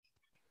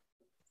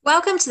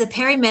Welcome to the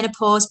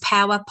Perimenopause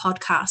Power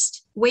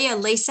Podcast. We are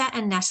Lisa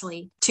and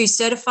Natalie, two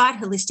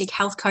certified holistic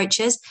health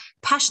coaches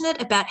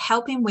passionate about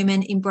helping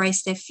women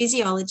embrace their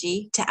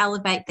physiology to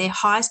elevate their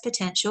highest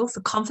potential for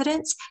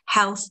confidence,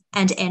 health,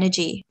 and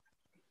energy.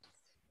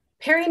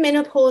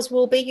 Perimenopause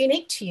will be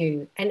unique to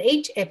you, and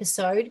each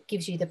episode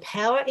gives you the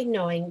power in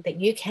knowing that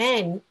you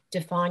can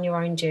define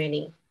your own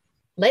journey.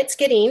 Let's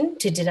get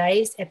into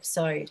today's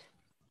episode.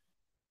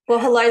 Well,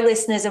 hello,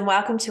 listeners, and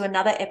welcome to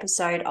another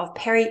episode of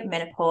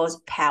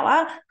Perimenopause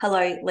Power.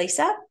 Hello,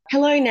 Lisa.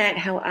 Hello, Nat.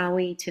 How are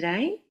we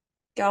today?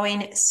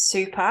 Going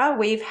super.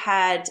 We've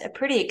had a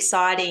pretty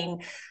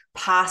exciting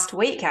past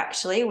week,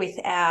 actually, with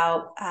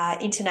our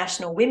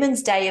International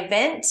Women's Day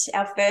event,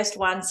 our first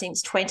one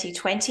since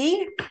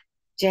 2020.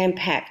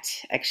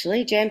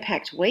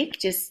 Jam-packed week,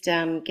 just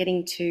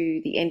getting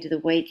to the end of the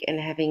week and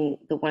having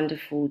the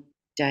wonderful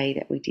day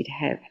that we did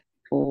have.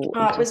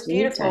 It was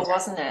beautiful,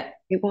 wasn't it?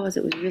 It was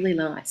really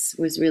nice. It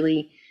was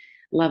really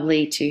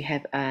lovely to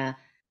have a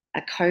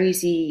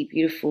cozy,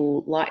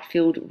 beautiful,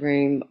 light-filled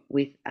room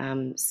with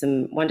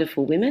some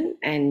wonderful women,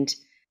 and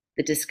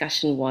the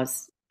discussion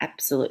was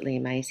absolutely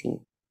amazing.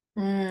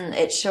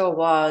 It sure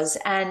was.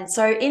 And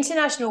so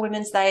International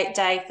Women's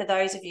Day, for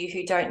those of you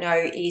who don't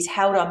know, is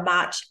held on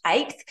March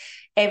 8th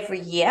every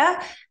year.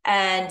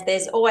 And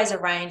there's always a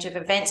range of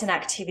events and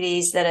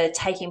activities that are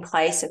taking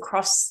place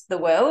across the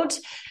world.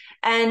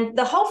 And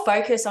the whole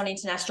focus on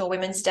International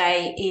Women's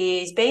Day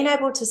is being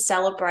able to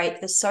celebrate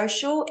the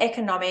social,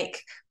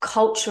 economic,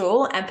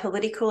 cultural, and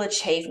political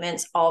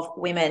achievements of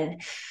women.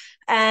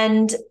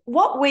 And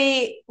what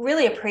we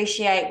really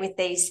appreciate with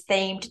these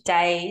themed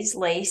days,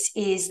 Lise,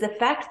 is the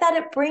fact that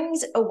it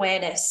brings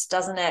awareness,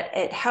 doesn't it?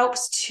 It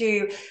helps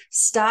to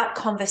start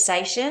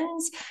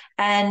conversations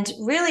and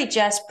really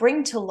just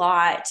bring to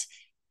light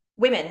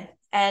women.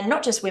 And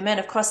not just women,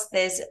 of course,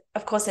 there's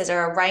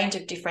a range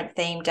of different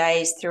theme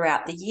days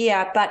throughout the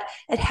year, but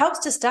it helps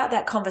to start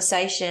that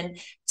conversation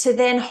to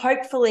then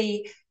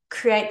hopefully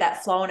create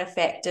that flow and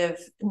effect of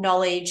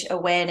knowledge,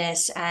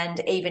 awareness,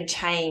 and even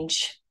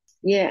change.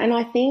 Yeah, and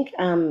I think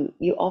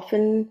you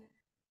often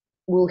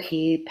will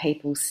hear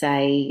people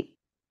say,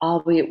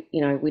 "Oh, we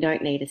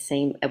don't need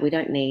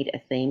a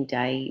theme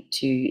day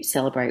to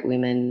celebrate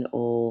women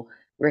or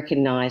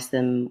recognise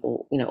them,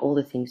 or all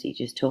the things that you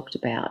just talked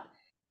about."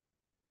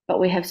 But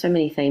we have so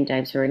many theme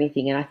days for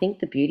anything, and I think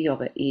the beauty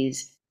of it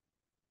is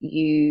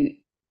you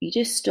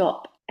just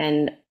stop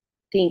and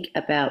think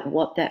about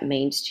what that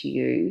means to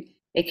you.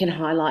 It can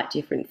highlight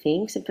different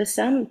things, and for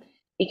some,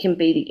 it can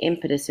be the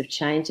impetus of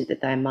change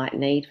that they might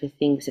need for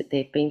things that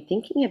they've been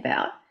thinking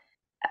about.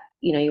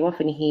 You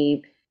often hear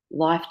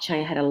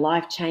had a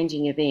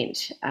life-changing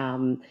event,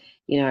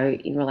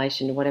 in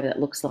relation to whatever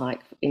that looks like,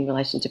 in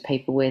relation to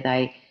people where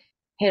they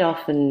head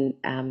off and,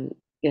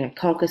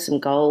 conquer some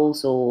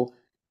goals or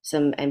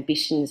some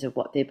ambitions of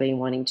what they've been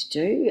wanting to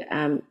do,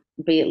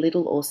 be it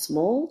little or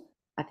small.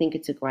 I think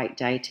it's a great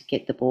day to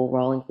get the ball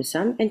rolling for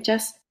some and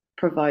just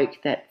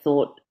provoke that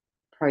thought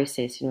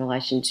process in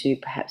relation to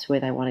perhaps where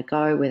they want to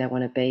go, where they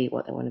want to be,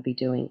 what they want to be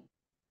doing.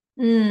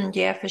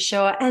 Yeah, for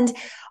sure. And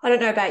I don't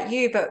know about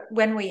you, but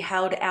when we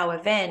held our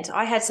event,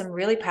 I had some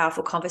really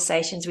powerful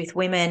conversations with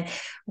women.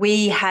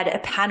 We had a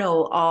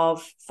panel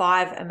of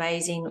 5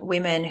 amazing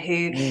women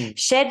who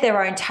shared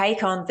their own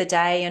take on the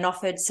day and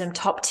offered some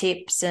top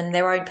tips and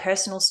their own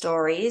personal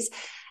stories.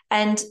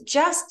 And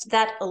just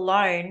that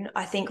alone,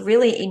 I think,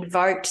 really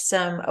invoked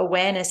some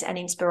awareness and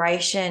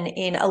inspiration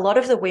in a lot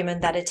of the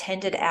women that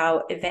attended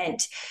our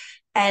event.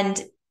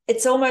 And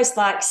it's almost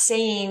like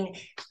seeing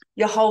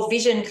your whole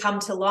vision come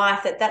to life,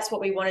 that's what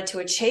we wanted to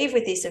achieve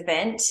with this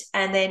event.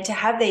 And then to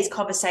have these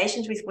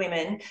conversations with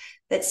women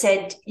that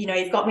said,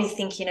 you've got me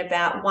thinking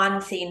about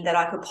one thing that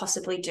I could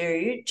possibly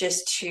do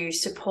just to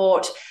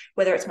support,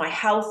 whether it's my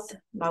health,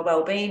 my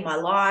well-being, my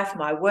life,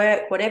 my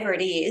work, whatever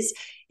it is.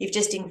 You've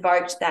just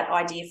invoked that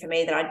idea for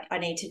me that I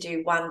need to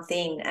do one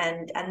thing.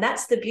 And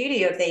that's the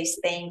beauty of these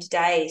themed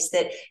days,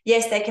 that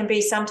yes, there can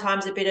be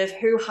sometimes a bit of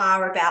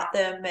hoo-ha about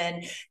them,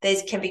 and there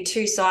can be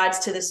 2 sides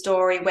to the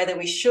story, whether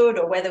we should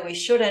or whether we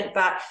shouldn't.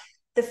 But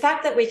the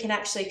fact that we can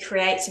actually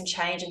create some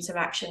change and some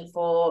action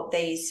for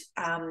these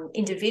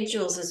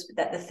individuals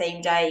that the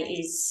theme day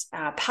is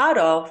part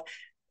of,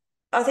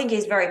 I think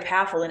is very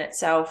powerful in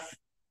itself.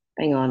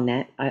 Hang on,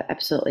 Nat. I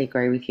absolutely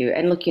agree with you.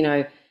 And look,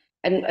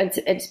 and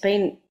it's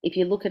been, if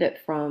you look at it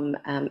from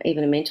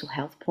even a mental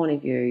health point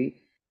of view,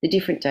 the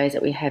different days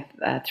that we have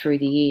through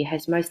the year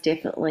has most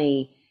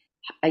definitely,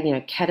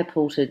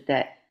 catapulted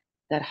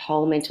that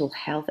whole mental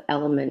health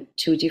element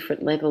to a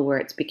different level where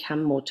it's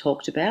become more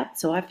talked about.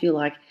 So I feel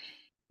like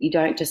you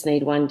don't just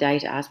need one day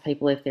to ask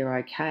people if they're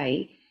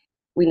okay.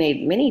 We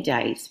need many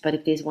days, but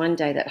if there's one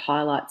day that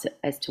highlights it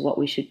as to what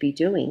we should be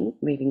doing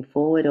moving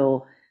forward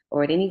or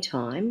at any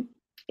time,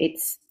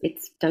 it's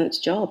done its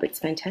job. It's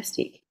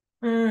fantastic.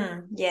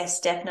 Yes,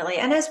 definitely.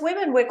 And as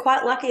women, we're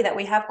quite lucky that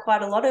we have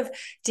quite a lot of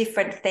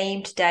different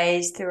themed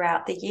days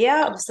throughout the year.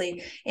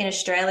 Obviously, in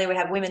Australia, we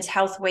have Women's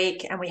Health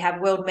Week and we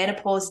have World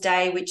Menopause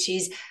Day, which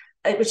is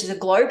which is a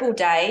global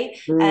day.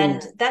 Mm,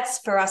 And that's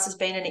for us has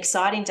been an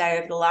exciting day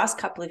over the last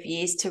couple of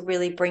years to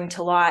really bring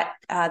to light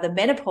the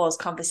menopause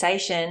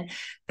conversation.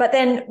 But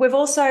then we've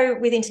also,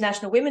 with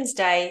International Women's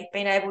Day,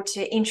 been able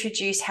to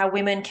introduce how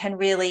women can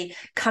really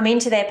come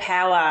into their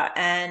power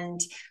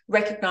and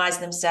recognize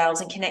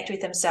themselves and connect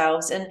with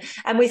themselves.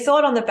 And we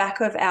thought on the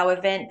back of our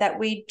event that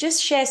we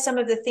just share some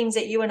of the things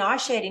that you and I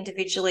shared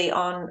individually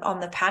on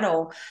the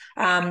panel.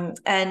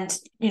 And,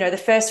 you know, the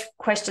first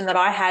question that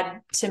I had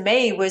to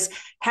me was,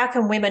 how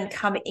can women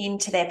come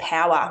into their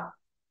power?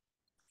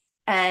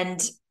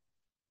 And,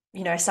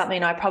 you know,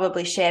 something I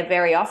probably share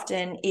very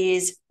often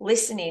is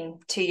listening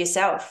to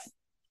yourself.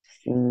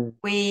 mm,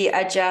 We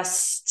are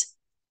just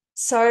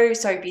so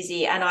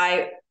busy. And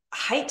I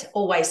hate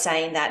always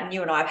saying that. And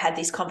you and I have had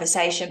this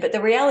conversation, but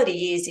the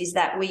reality is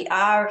that we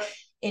are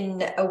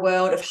in a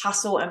world of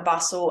hustle and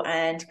bustle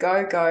and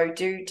go,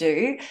 do,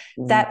 mm.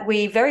 that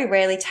we very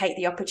rarely take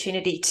the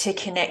opportunity to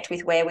connect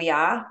with where we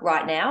are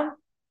right now.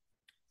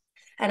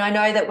 And I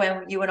know that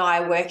when you and I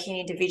are working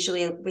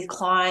individually with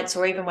clients,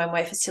 or even when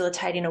we're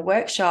facilitating a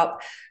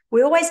workshop,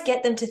 we always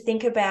get them to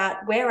think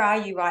about, where are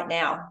you right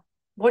now?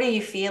 What are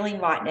you feeling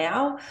right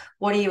now?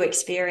 What are you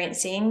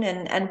experiencing?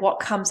 And what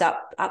comes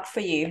up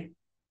for you?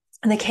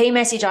 And the key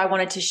message I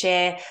wanted to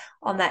share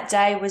on that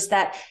day was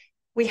that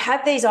we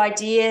have these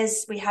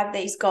ideas, we have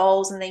these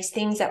goals and these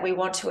things that we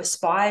want to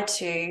aspire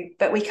to,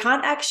 but we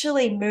can't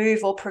actually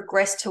move or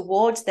progress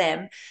towards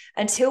them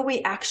until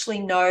we actually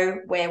know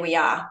where we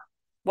are,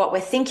 what we're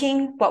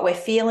thinking, what we're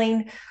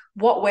feeling,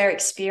 what we're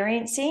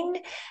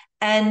experiencing.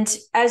 And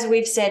as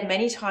we've said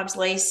many times,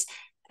 Lise,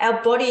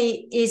 our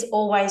body is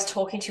always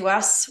talking to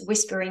us,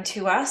 whispering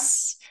to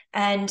us.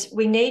 And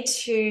we need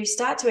to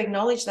start to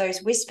acknowledge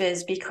those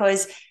whispers,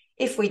 because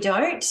if we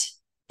don't,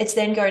 it's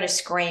then going to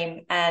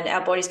scream, and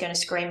our body's going to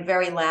scream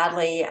very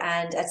loudly.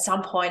 And at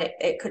some point,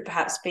 it could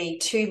perhaps be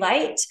too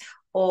late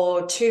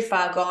or too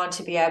far gone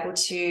to be able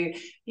to,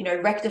 you know,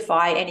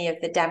 rectify any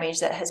of the damage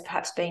that has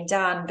perhaps been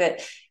done.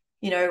 But,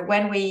 you know,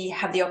 when we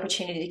have the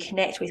opportunity to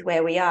connect with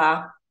where we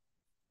are,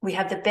 we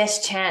have the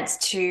best chance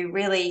to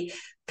really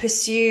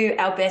pursue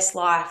our best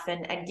life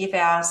and give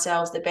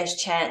ourselves the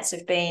best chance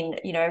of being,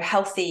 you know,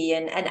 healthy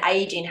and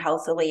aging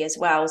healthily as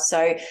well.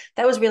 So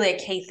that was really a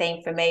key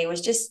theme for me,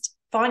 was just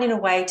finding a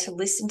way to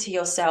listen to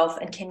yourself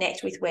and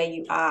connect with where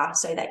you are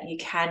so that you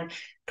can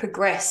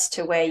progress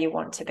to where you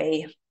want to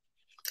be.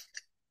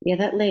 Yeah,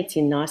 that leads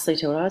in nicely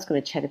to what I was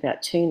going to chat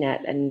about too,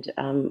 Nat, and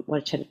what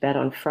I chatted about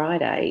on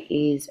Friday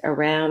is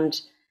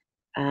around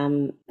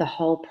the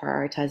whole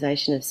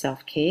prioritization of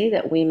self care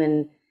that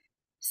women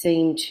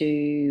seem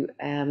to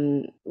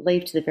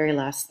leave to the very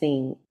last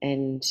thing,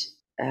 and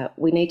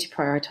we need to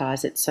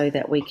prioritize it so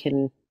that we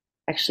can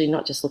actually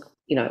not just look.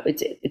 You know,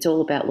 it's all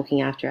about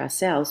looking after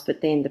ourselves,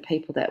 but then the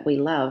people that we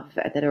love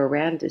that are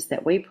around us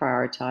that we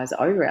prioritize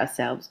over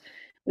ourselves,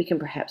 we can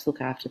perhaps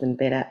look after them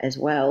better as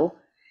well.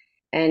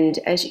 And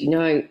as you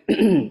know,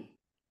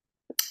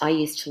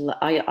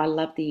 I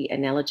love the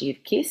analogy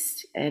of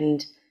KISS,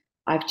 and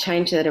I've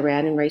changed that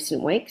around in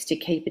recent weeks to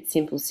keep it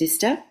simple,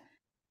 sister.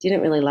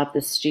 Didn't really love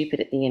the stupid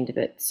at the end of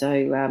it. So,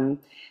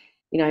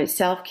 you know,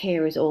 self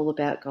care is all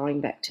about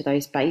going back to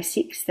those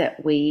basics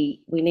that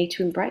we need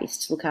to embrace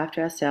to look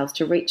after ourselves,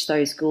 to reach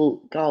those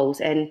goals.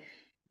 And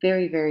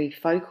very, very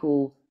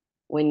focal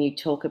when you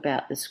talk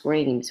about the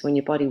screams, when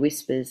your body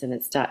whispers and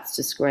it starts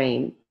to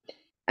scream.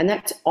 And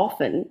that's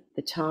often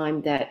the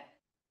time that,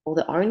 or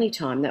the only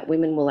time that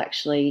women will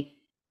actually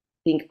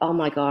think, oh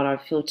my God, I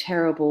feel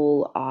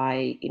terrible.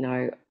 I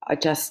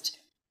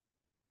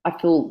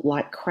feel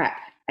like crap.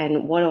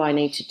 And what do I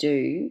need to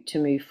do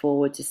to move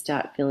forward to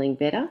start feeling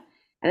better?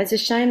 And it's a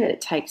shame that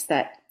it takes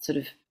that sort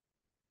of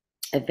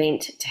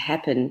event to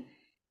happen.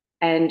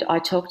 And I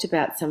talked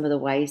about some of the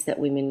ways that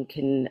women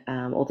can,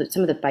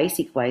 some of the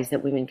basic ways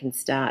that women can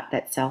start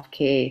that self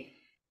care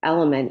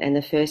element. And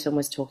the first one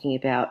was talking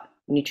about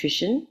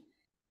nutrition.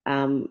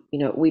 You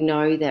know, we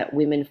know that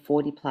women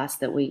 40 plus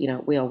that we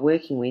are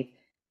working with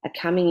are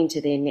coming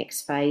into their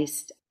next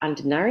phase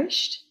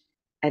undernourished,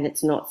 and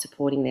it's not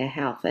supporting their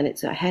health, and it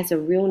has a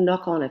real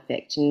knock-on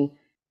effect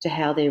to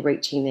how they're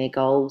reaching their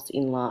goals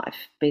in life,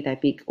 be they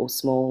big or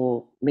small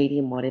or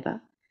medium,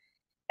 whatever.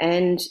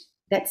 And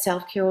that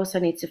self-care also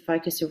needs to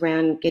focus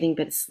around getting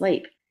better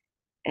sleep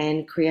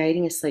and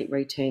creating a sleep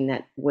routine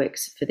that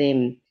works for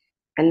them.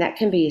 And that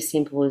can be as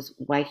simple as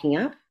waking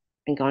up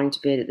and going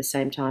to bed at the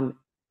same time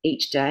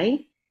each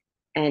day.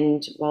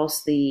 And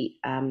whilst the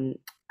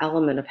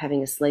element of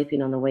having a sleep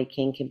in on the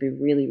weekend can be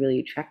really, really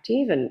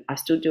attractive, and I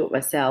still do it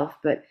myself,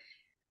 but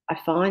I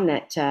find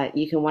that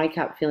you can wake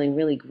up feeling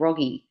really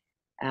groggy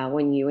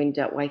when you end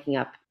up waking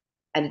up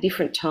at a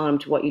different time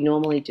to what you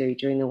normally do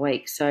during the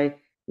week. So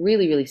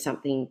really, really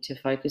something to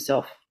focus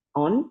off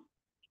on.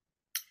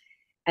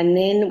 And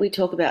then we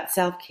talk about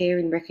self-care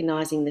and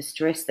recognizing the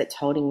stress that's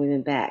holding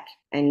women back,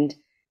 and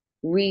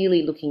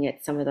really looking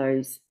at some of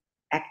those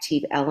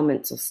active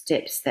elements or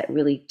steps that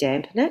really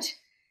dampen it.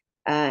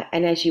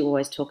 And as you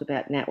always talk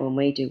about, Nat, when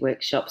we do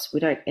workshops, we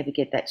don't ever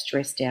get that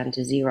stress down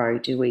to zero,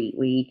 do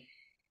we?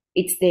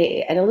 it's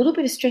there. And a little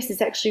bit of stress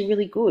is actually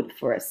really good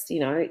for us.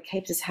 It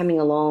keeps us humming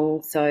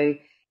along. So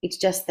it's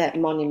just that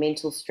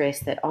monumental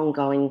stress, that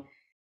ongoing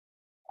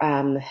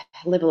um,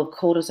 level of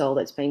cortisol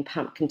that's being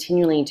pumped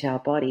continually into our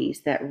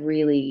bodies that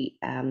really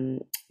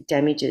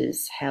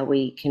damages how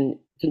we can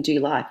do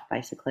life,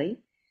 basically.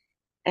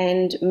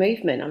 And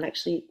movement. I'm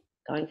actually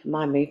going for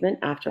my movement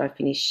after I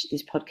finish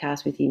this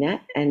podcast with you,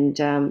 Nat.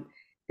 And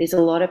there's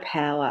a lot of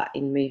power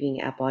in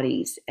moving our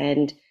bodies.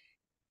 And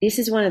this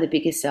is one of the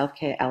biggest self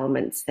care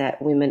elements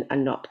that women are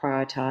not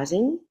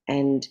prioritizing.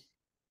 And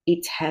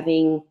it's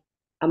having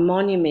a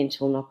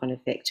monumental knock on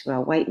effect to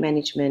our weight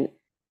management,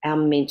 our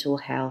mental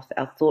health,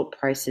 our thought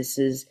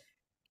processes,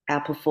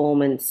 our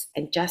performance,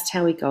 and just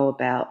how we go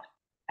about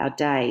our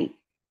day.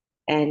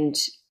 And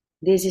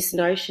there's this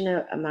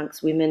notion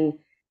amongst women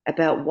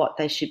about what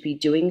they should be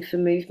doing for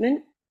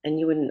movement. And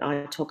you and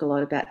I talk a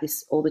lot about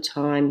this all the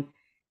time.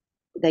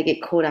 They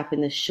get caught up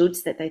in the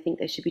shoulds that they think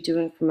they should be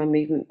doing from a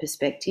movement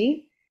perspective.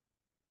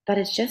 But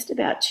it's just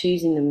about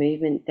choosing the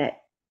movement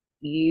that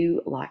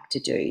you like to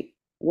do,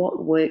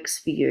 what works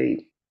for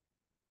you.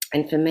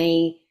 And for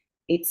me,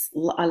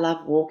 I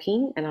love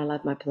walking and I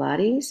love my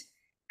Pilates.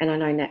 And I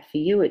know, Nat, for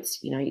you,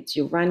 it's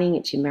your running,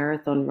 it's your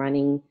marathon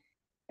running,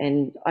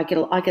 and I get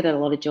a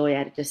lot of joy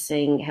out of just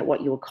seeing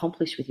what you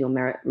accomplish with your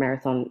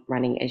marathon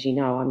running. As you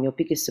know, I'm your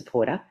biggest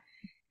supporter.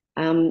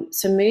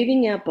 So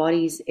moving our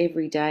bodies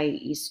every day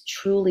is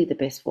truly the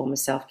best form of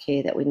self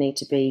care that we need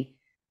to be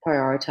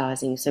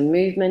prioritizing. So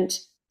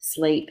movement,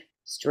 sleep,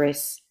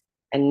 stress,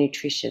 and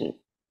nutrition.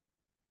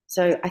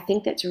 So I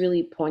think that's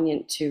really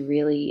poignant to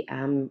really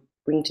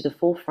bring to the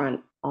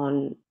forefront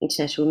on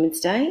International Women's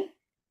Day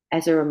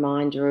as a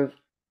reminder of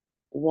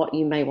what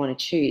you may want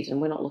to choose. And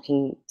we're not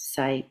looking to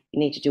say you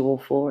need to do all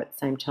four at the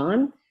same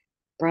time.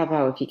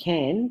 Bravo if you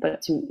can,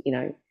 but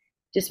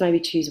just maybe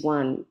choose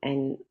one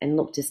and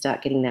look to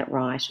start getting that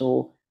right,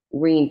 or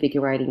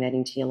reinvigorating that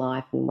into your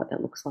life and what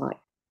that looks like.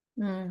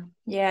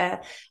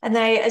 Yeah. And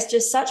it's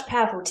just such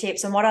powerful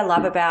tips. And what I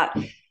love about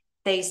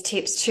these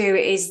tips too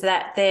is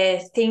that they're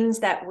things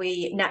that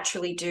we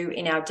naturally do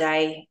in our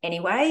day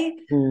anyway.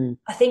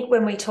 I think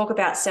when we talk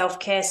about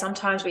self-care,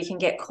 sometimes we can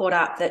get caught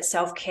up that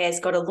self-care's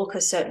got to look a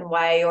certain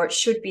way, or it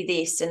should be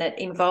this, and it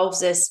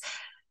involves us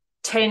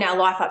turning our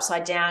life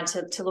upside down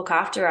to look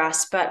after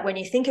us. But when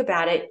you think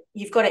about it,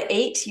 you've got to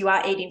eat. You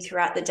are eating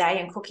throughout the day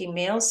and cooking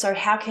meals. So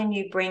how can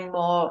you bring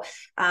more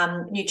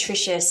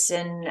nutritious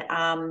and,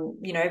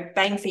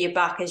 bang for your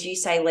buck, as you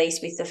say, Lise,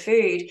 with the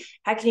food?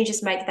 How can you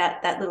just make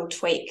that little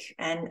tweak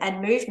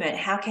and movement?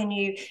 How can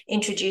you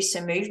introduce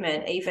some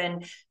movement,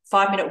 even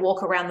 5-minute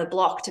walk around the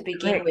block to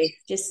begin with?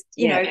 Just,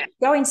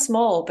 going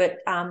small, but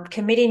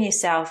committing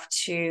yourself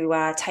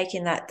to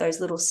taking those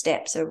little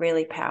steps are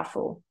really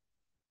powerful.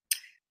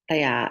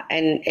 They are,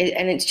 and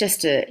it's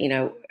just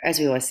as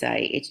we always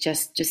say, it's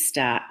just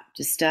start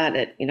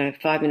at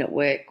 5-minute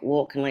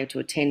walk and lead to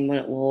a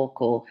 10-minute walk,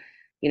 or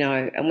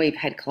and we've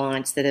had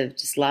clients that have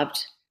just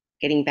loved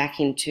getting back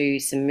into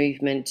some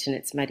movement, and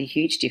it's made a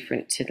huge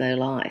difference to their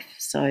life.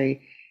 So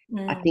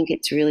I think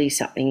it's really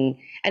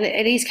something, and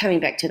it is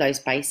coming back to those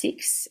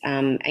basics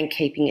and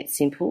keeping it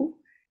simple.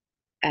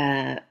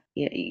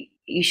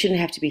 You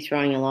shouldn't have to be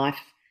throwing your life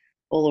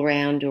all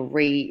around or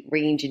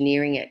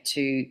re-engineering it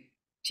to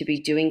be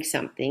doing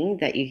something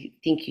that you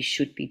think you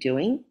should be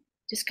doing.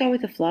 Just go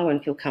with the flow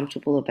and feel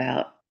comfortable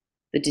about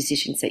the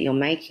decisions that you're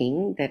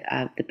making that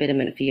are the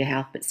betterment for your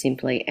health, but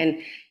simply. And,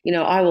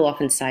 I will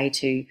often say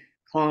to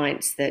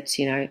clients that,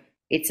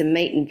 it's a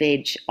meat and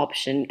veg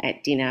option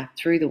at dinner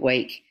through the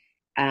week,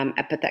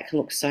 but that can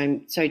look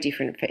so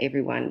different for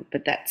everyone.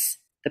 But that's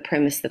the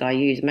premise that I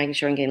use, making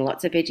sure I'm getting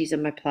lots of veggies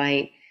on my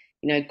plate,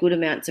 good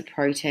amounts of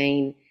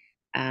protein,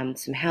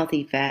 some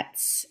healthy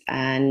fats,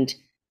 and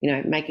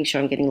making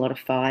sure I'm getting a lot of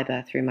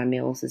fibre through my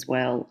meals as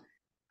well.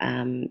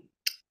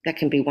 That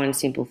can be one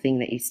simple thing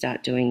that you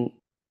start doing,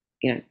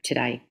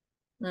 today.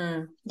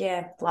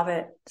 Yeah, love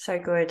it. So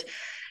good.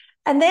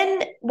 And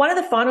then one of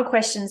the final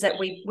questions that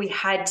we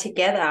had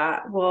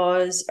together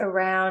was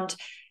around,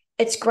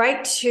 it's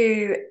great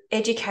to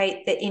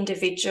educate the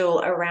individual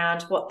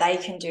around what they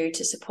can do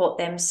to support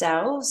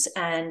themselves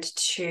and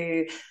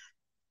to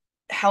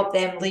help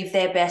them live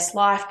their best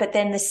life. But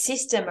then the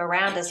system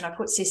around us, and I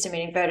put system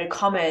in inverted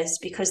commas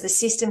because the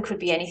system could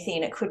be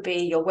anything. It could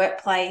be your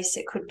workplace,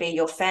 it could be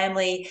your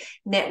family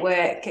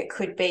network, it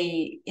could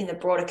be in the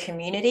broader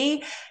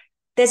community.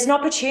 There's an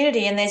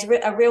opportunity and there's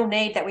a real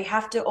need that we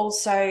have to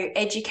also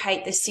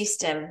educate the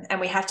system,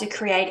 and we have to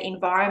create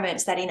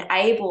environments that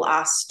enable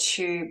us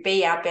to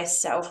be our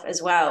best self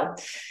as well.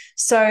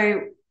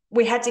 So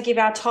we had to give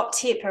our top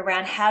tip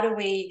around how do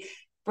we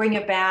bring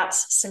about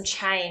some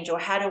change, or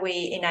how do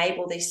we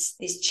enable this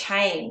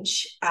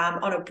change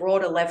on a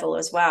broader level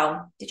as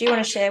well. Did you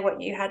want to share what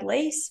you had,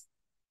 Lise?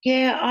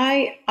 Yeah,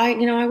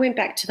 I went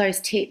back to those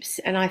tips,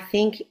 and I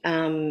think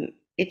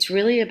it's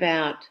really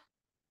about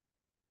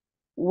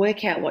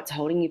work out what's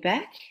holding you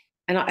back.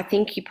 And I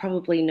think you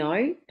probably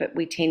know, but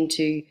we tend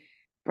to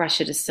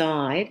brush it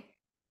aside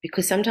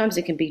because sometimes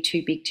it can be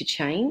too big to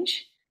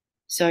change.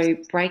 So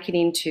break it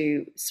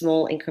into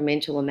small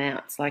incremental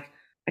amounts. Like,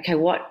 okay,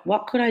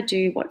 what could I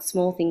do? What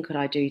small thing could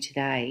I do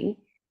today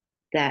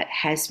that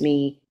has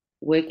me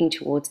working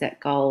towards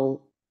that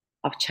goal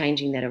of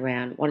changing that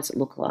around? What does it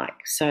look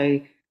like?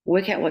 So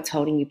work out what's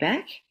holding you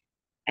back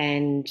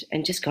and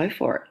just go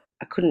for it.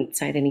 I couldn't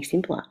say it any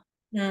simpler.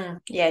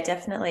 Yeah,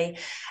 definitely.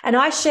 And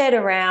I shared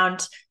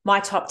around my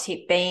top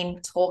tip being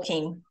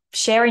talking,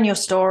 sharing your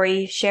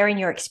story, sharing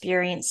your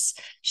experience,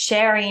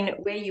 sharing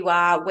where you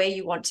are, where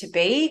you want to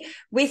be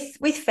with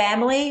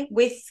family,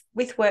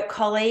 with work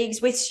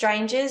colleagues, with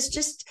strangers,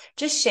 just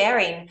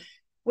sharing.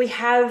 We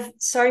have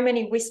so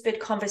many whispered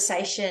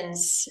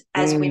conversations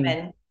as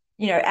women,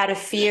 out of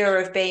fear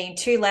of being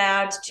too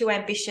loud, too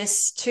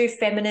ambitious, too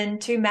feminine,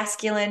 too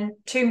masculine,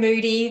 too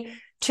moody,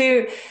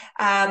 too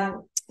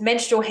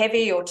menstrual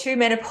heavy or too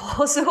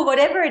menopausal,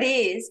 whatever it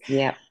is.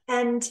 Yeah.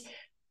 And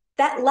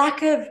that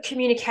lack of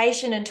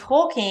communication and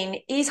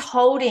talking is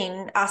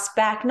holding us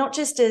back, not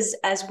just as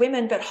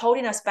women, but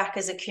holding us back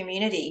as a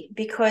community,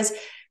 because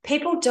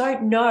people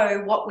don't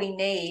know what we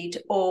need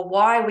or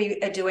why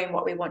we are doing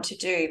what we want to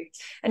do.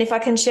 And if I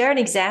can share an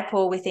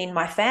example within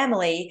my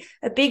family,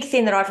 a big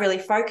thing that I've really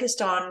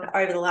focused on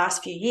over the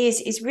last few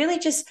years is really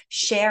just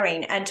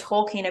sharing and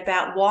talking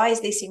about, why is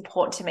this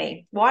important to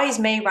me? Why is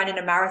me running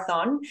a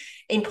marathon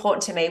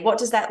important to me? What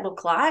does that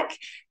look like?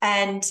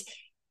 And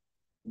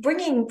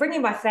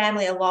bringing my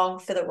family along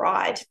for the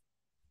ride.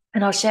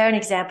 And I'll share an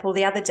example.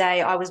 The other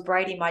day, I was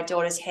braiding my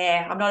daughter's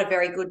hair. I'm not a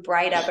very good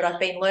braider, but I've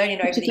been learning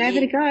over But you the gave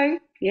it years. a go.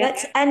 Yeah.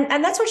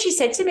 That's what she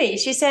said to me.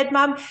 She said,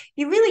 "Mum,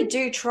 you really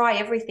do try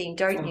everything,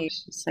 don't Oh, you?"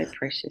 she's so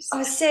precious.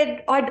 I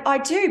said, I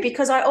do,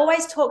 because I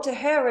always talk to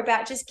her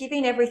about just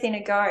giving everything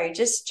a go,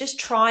 just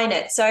trying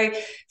it. So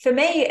for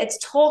me, it's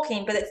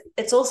talking, but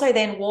it's also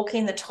then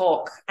walking the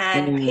talk.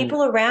 And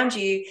people around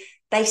you,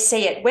 they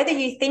see it. Whether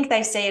you think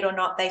they see it or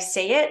not, they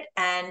see it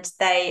and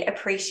they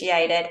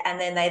appreciate it. And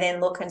then they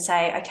then look and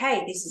say,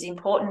 okay, this is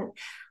important.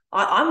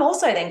 I'm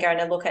also then going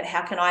to look at,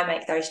 how can I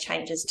make those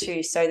changes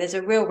too? So there's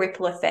a real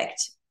ripple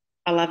effect.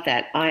 I love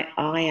that.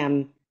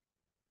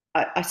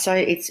 So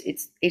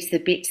it's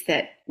the bits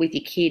that with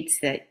your kids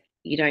that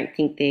you don't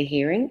think they're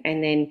hearing,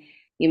 and then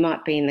you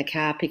might be in the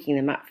car picking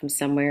them up from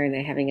somewhere, and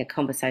they're having a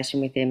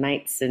conversation with their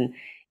mates and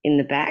in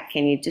the back,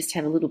 and you just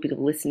have a little bit of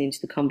listening to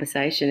the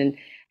conversation,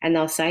 and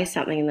they'll say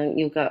something, and then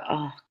you'll go,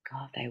 oh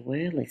God, they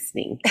were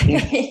listening.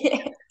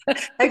 Yeah.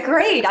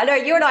 Agreed. I know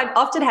you and I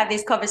often have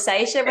this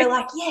conversation. We're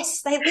like,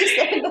 yes, they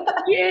listen.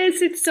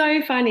 Yes, it's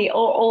so funny.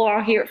 Or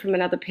I'll hear it from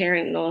another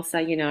parent, and they'll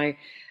say,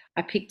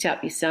 I picked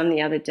up your son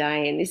the other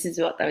day, and this is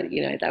what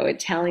they were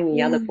telling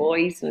the other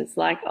boys, and it's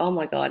like, oh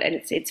my God, and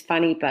it's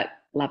funny but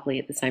lovely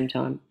at the same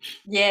time.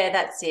 Yeah,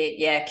 that's it.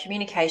 Yeah,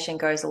 communication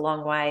goes a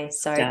long way. It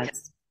So,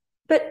 does.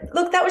 but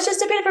look, that was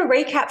just a bit of a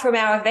recap from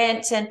our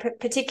event, and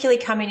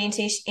particularly coming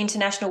into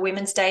International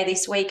Women's Day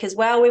this week as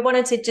well. We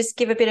wanted to just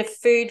give a bit of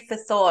food for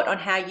thought on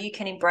how you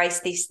can embrace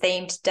this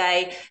themed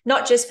day,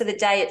 not just for the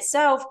day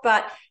itself,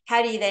 but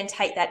how do you then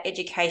take that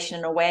education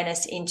and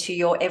awareness into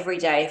your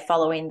everyday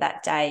following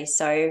that day?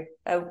 So,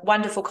 a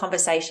wonderful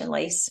conversation,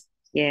 Lise.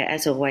 Yeah,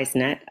 as always,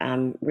 Nat.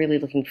 Really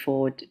looking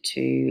forward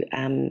to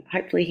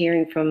hopefully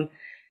hearing from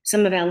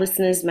some of our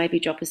listeners. Maybe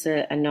drop us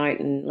a note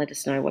and let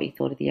us know what you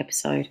thought of the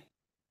episode.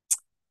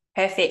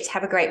 Perfect.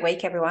 Have a great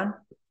week, everyone.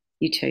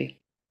 You too.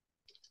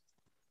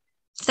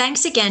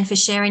 Thanks again for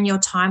sharing your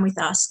time with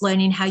us,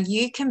 learning how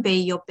you can be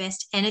your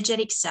best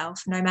energetic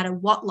self no matter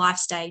what life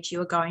stage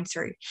you are going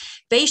through.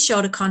 Be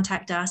sure to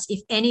contact us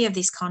if any of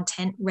this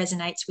content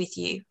resonates with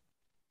you.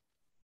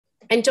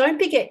 And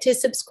don't forget to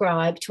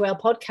subscribe to our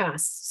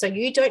podcast so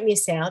you don't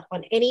miss out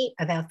on any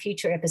of our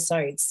future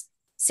episodes.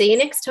 See you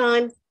next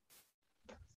time.